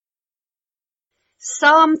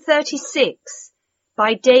Psalm 36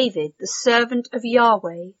 by David, the servant of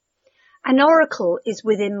Yahweh. An oracle is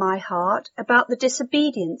within my heart about the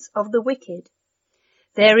disobedience of the wicked.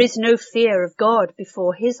 There is no fear of God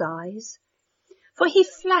before his eyes, for he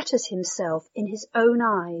flatters himself in his own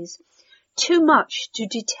eyes, too much to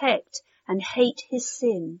detect and hate his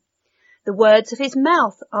sin. The words of his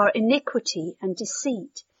mouth are iniquity and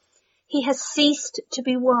deceit. He has ceased to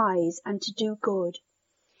be wise and to do good.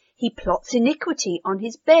 He plots iniquity on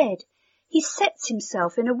his bed. He sets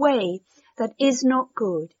himself in a way that is not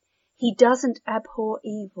good. He doesn't abhor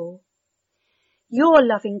evil. Your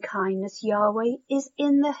loving kindness, Yahweh, is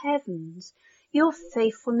in the heavens. Your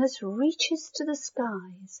faithfulness reaches to the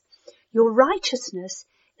skies. Your righteousness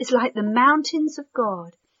is like the mountains of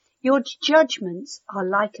God. Your judgments are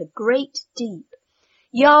like a great deep.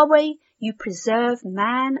 Yahweh, you preserve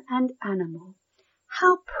man and animal.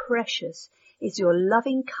 How precious is your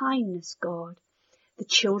loving kindness, God. The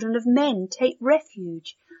children of men take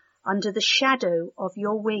refuge under the shadow of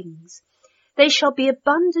your wings. They shall be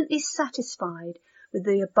abundantly satisfied with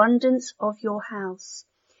the abundance of your house.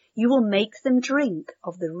 You will make them drink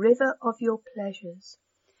of the river of your pleasures.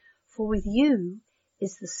 For with you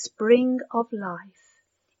is the spring of life.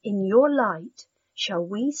 In your light shall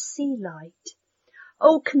we see light.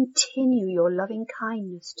 Oh, continue your loving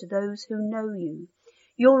kindness to those who know you,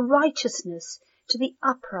 your righteousness to the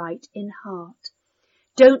upright in heart.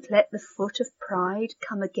 Don't let the foot of pride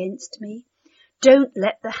come against me. Don't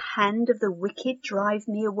let the hand of the wicked drive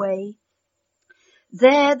me away.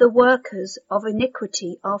 There the workers of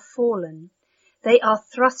iniquity are fallen. They are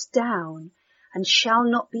thrust down and shall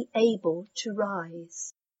not be able to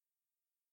rise.